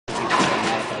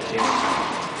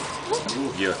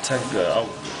Yo, tech good. I'll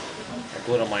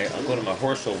go to my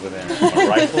horse over there. My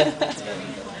rifle.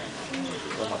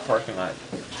 Go to my parking lot.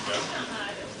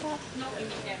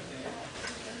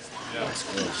 That's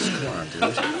gross. Come on, dude.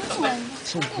 It's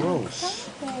so gross.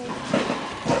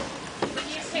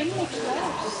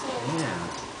 Yeah.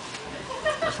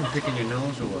 That's from picking your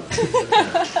nose or what?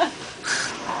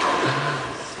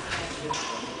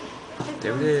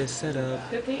 There it is, set up.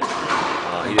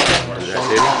 Oh, he didn't want to do that,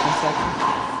 did he?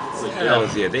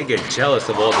 Yeah, they get jealous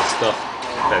of all the stuff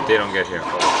that they don't get here.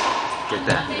 Get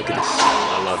that. Look at this.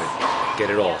 I love it. Get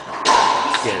it all.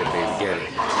 Get it, baby. Get it.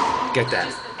 Get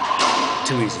that.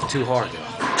 Too easy. Too hard.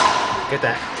 Get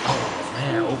that. Oh,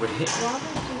 man. Overhit.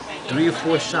 3 or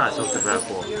 4 shots off the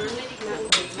racquetball.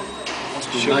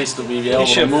 Nice to be able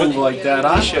to move like that.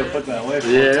 I should have put that away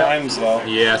 4 times, though.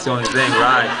 Yeah, that's the only thing,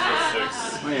 right?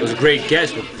 It was a great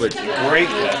catch, but great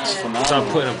catch.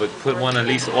 Phenomenal. Put one at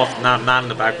least off, not in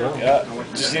the back row. Yeah,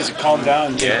 just needs to calm down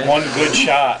and get one good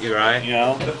shot. You're right. You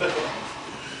know.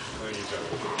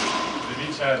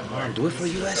 Come on, do it for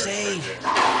USA.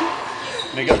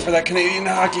 Make up for that Canadian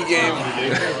hockey game.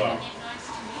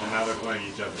 And now they're playing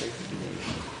each other.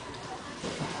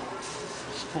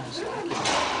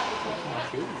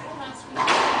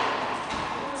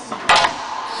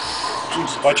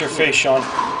 Watch your face, Sean.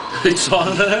 He saw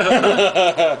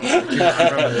that.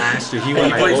 Last year, He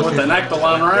plays with an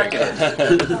Echelon racket.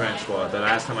 Francois, the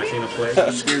last time I seen him play,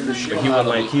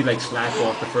 he slacked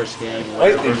off the first game.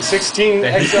 Lightning, 16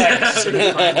 exacts. Then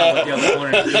he find out what the other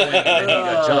corner is doing, and then he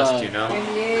adjusts, you know.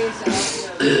 He's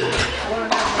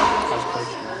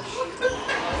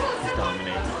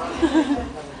dominating.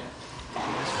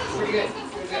 Pretty good.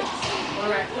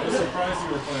 I'm surprised you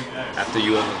were playing X. After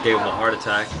you gave him a heart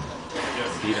attack,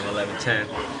 beat him 11-10.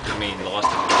 I mean, lost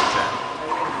him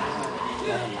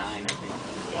 11-10.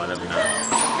 11-9.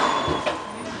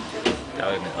 That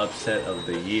would have been upset of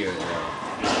the year.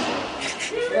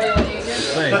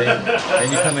 It's funny,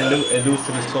 then you come and lose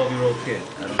to this 12-year-old kid. I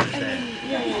don't understand.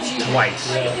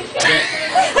 Twice. In the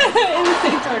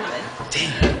same tournament.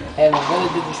 Damn. Hey, my brother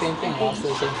did the same thing. Lost to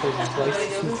the same person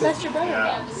twice. That's your brother,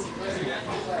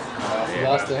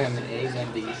 Lost to him in A's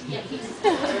and B's.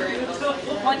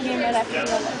 One game right after the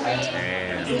other.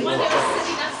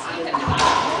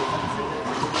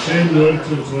 Shane Wood to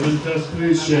the tournament test,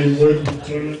 please. Shane Wood to the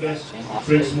tournament test.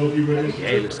 Big Smoky Burger.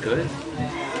 Yeah, he looks good.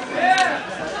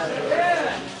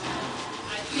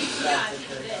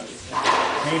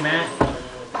 Hey, Matt.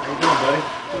 How you doing, buddy?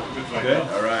 Good?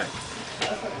 All right.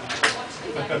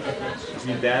 Is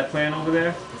your dad playing over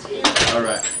there? All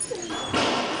right.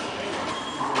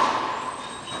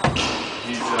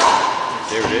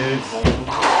 There it is.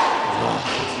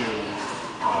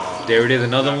 There it is,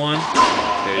 another one.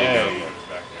 There you go.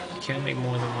 You can't make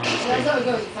more than one mistake. That's how it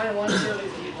goes. You find one cheerleader.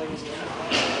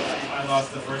 I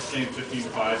lost the first game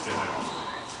 15-5 to him.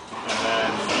 And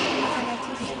then,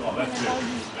 well, that's it.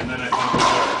 And then I think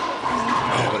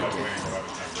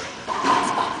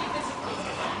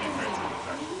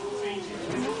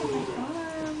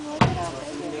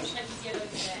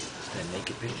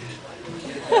Naked pictures.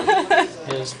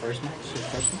 His first match?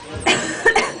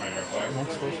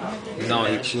 No,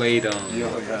 he played, he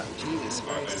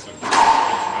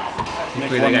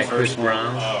played that guy Chris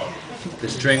Brown. The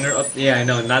stringer up, yeah, I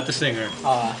know, not the singer.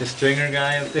 The stringer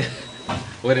guy up there.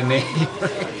 What a name.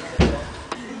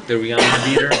 The Rihanna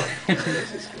beater.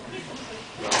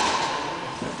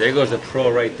 There goes a pro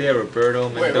right there, Roberto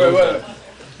Mendoza.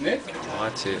 Nick?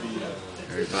 Watch it.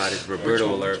 Everybody's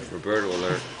Roberto alert, Roberto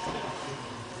alert.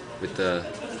 With the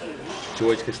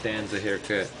George Costanza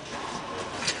haircut.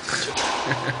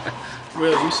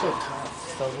 Will, you so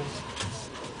tough.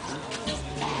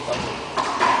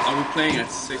 Are we playing at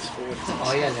 6:40?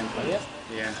 Oh, yeah, didn't play yet?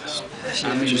 Yeah.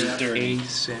 I'm just dirty.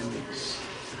 semis.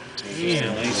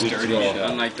 Damn, Nice weak dirty draw. shot.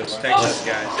 Unlike those Texas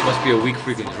guys. Must be a weak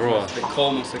freaking draw. The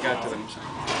Cole must have got to them. Oh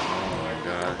my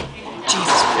god.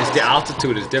 It's the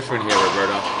altitude is different here,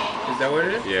 Roberto. Is that what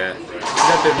it is? Yeah. Is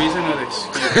that the reason or the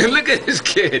excuse? Look at this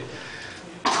kid.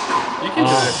 You can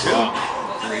do that too.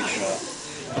 Great shot.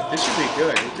 This should be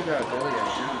good. You took out Dolia,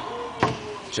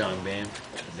 John Bam.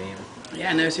 Yeah,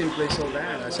 I never seen him play so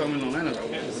bad. I saw him in Atlanta. I was like,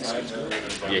 whoa, this guy's good.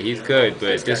 Yeah, he's good,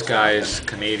 but this guy is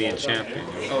Canadian champion.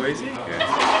 Oh, is he? Yeah.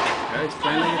 Yeah, he's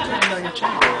playing like a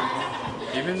champion.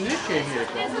 Even Nick came here.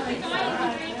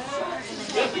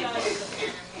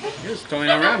 He was throwing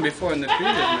around before in the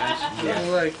previous match. Yeah. He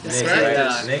was like, Nick,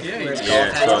 practice. Nick? Yeah,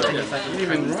 Yeah, so, he didn't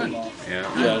even run.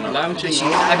 yeah. Launching.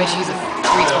 I bet she's a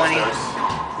 320.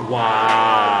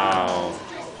 Wow.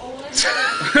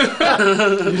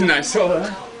 Nice, saw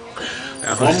that.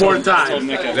 One more time.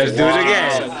 Let's do it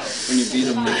again. When you beat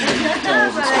him, make sure you tell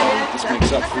him this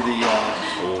makes up for the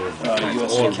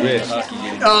USC hockey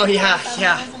game. Oh yeah,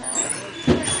 yeah.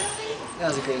 That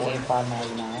was a great game. 5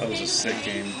 miles an hour. That was a sick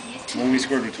game. When we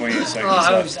scored with 28 seconds Oh,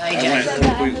 I left, was- I I went ejaculated.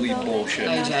 completely bullshit. I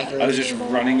ejaculated. I was just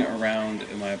running around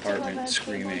in my apartment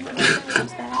screaming. Probably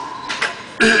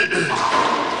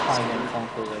gonna phone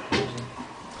calls like crazy.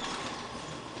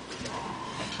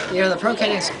 You know, the Pro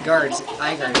Kinetics guards,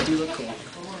 eye guards, do look cool.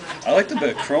 I like the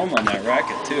bit of chrome on that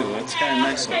racket too. That's kind of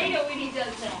nice looking. Oh,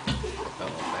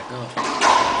 back up.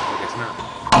 Look, it's not.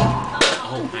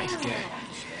 Oh, nice catch.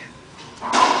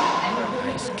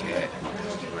 Nice catch.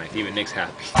 Nice. Even Nick's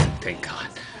happy. Thank God.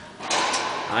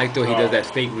 I like though he does that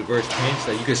fake reverse pinch,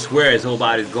 so you can swear his whole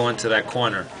body's going to that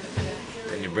corner.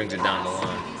 Then he brings it down the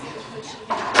line.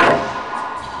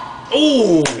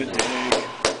 Oh! Good dig.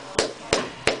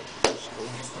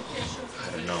 I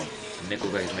don't know. Nick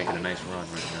looks like he's making a nice run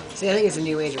right now. See, I think it's a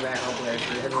new age of racquetball players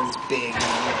where everyone's big and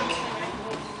like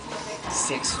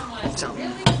 6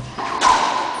 something.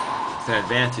 It's an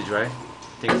advantage, right?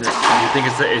 You think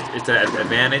it's an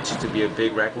advantage to be a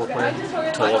big racquetball player?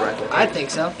 Tall racquetball player? I think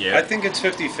so. Yeah. I think it's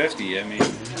 50-50. I mean,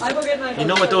 You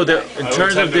know what though? In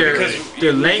terms of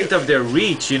their length of their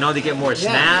reach, you know, they get more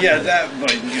snap. yeah, that,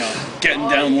 but you know, getting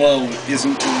down low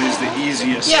isn't always the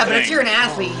easiest Yeah, but thing. if you're an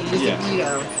athlete, you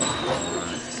know.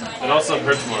 It also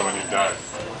hurts more when you dive.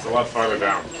 It's a lot farther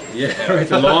down. Yeah,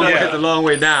 it's a long way. It's a long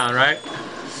way down, right?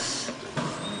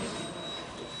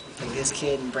 Like this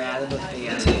kid and Brad, they look big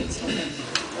ass kids.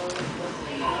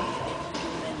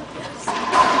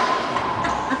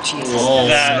 Jesus. Oh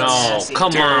That's no!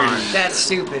 Come on! That's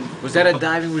stupid. Was that a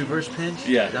diving reverse pinch?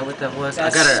 Yeah. Is that what that was?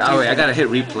 That's I gotta hit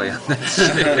replay on that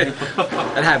shit.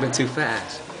 That happened too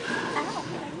fast.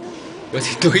 What's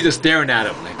he doing? He's just staring at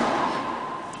him like,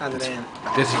 I'm the man.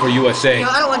 this is for USA. You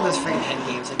know, I don't like those freaking head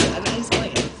games like that. I just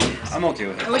like it. I'm okay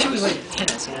with I it. wish it was like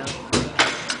tennis, you know?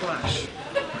 Squash.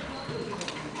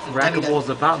 Racquetball's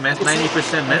about, man. It's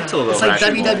 90% mental though. It's like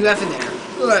racquetball. WWF in there.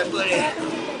 Alright, buddy.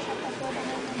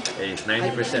 Hey, it's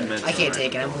 90% mental. I can't right?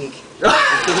 take it, I'm weak. Be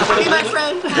my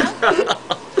friend.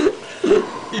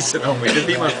 He said, "Oh, wait,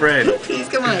 be my friend." Please,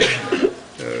 come on.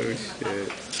 Oh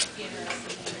shit.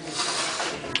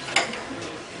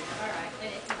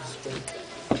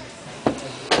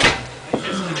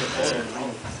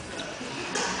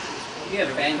 You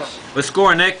have a bench. What's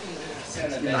score, Nick?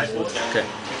 Okay.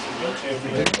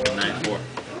 9-4.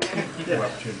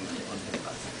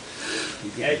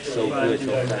 You're getting so good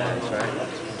so fast, right?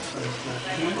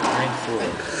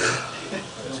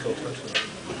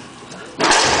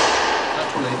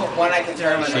 9-4. One I can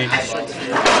turn on the See, iPhone.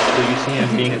 so you see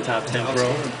him being a top 10 pro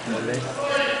one day?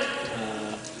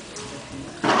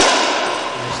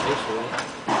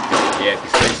 Yeah, if he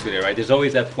stays with it, right? There's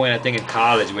always that point, I think, in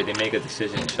college where they make a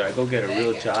decision. Should I go get a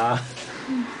real job?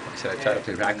 Or should I try to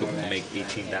play racquetball and make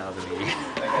 $18,000 a year?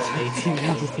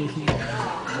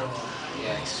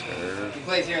 Nice serve. He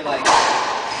plays here like,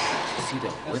 See the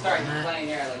he'll whip start on that? playing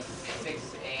here at like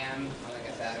 6 a.m. on like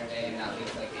a Saturday and not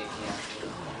leave till like 8 p.m.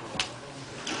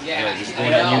 Yeah, just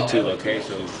going on YouTube, okay?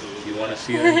 So if you want to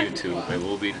see it on YouTube, it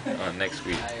will be on next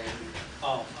week. Jesus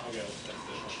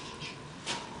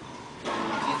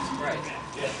Christ.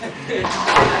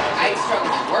 I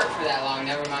struggled to work for that long,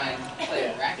 never mind play a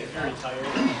racket. I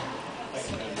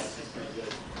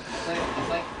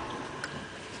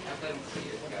played a few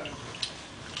years ago.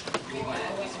 We went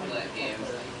and we split games.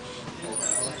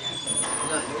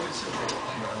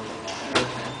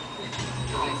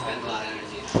 We spend a lot of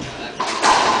energy.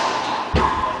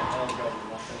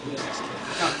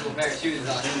 Comfortable pair of shoes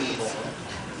on his knees.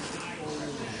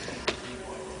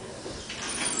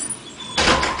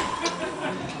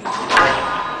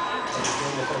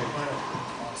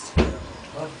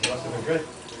 Great.